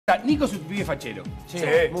Nico es un pibe fachero. Sí.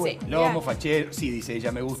 Sí. Lomo, fachero. Sí, dice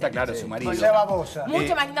ella, me gusta, claro, su marido. Con la babosa.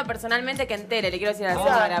 Mucho más lindo personalmente que en tele, le quiero decir a la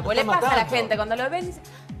señora. Pues le pasa a la gente cuando lo ven y dice,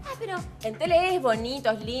 pero en tele es bonito,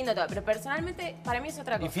 es lindo, todo. Pero personalmente, para mí es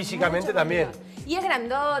otra cosa. Y físicamente también. Y es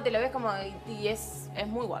grandote, lo ves como. Y es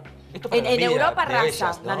muy guapo. En Europa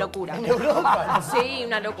raza, una locura. ¿En Europa? Sí,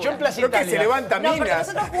 una locura. Yo en Plaza Creo que Italia. se levanta No, porque minas.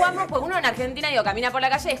 nosotros jugamos, pues uno en Argentina, digo, camina por la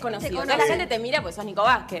calle y es conocido. Entonces la gente te mira, pues sos Nico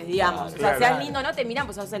Vázquez, digamos. O sea, seas lindo o no, te miran,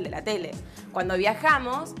 pues sos el de la tele. Cuando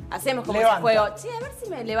viajamos, hacemos como ese juego. Che, a ver si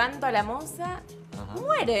me levanto a la moza.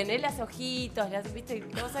 Mueren, él hace ojitos, le hace, viste,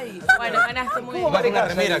 cosas y bueno, ganaste muy bien. Vas con una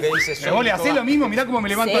remera que dice Pero vos le hacés lo mismo, mirá cómo me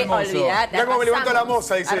levanto al mozo. Olvidate, Mirá cómo me levanto a la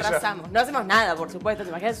moza, dice arrasamos. No hacemos nada, por supuesto. ¿Te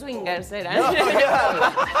imaginas swingers eran? No, claro.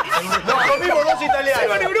 Nos comimos dos italianos. Se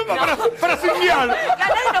van a Europa para swinguear.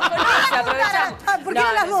 Nadie nos conoce, aprovechamos. ¿Por qué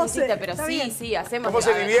a las no 12? pero Está sí, bien. sí, hacemos. ¿Cómo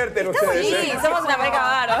se divierten ustedes? Sí, somos una pareja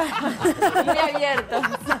bárbara. Muy abiertos.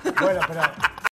 Bueno, pero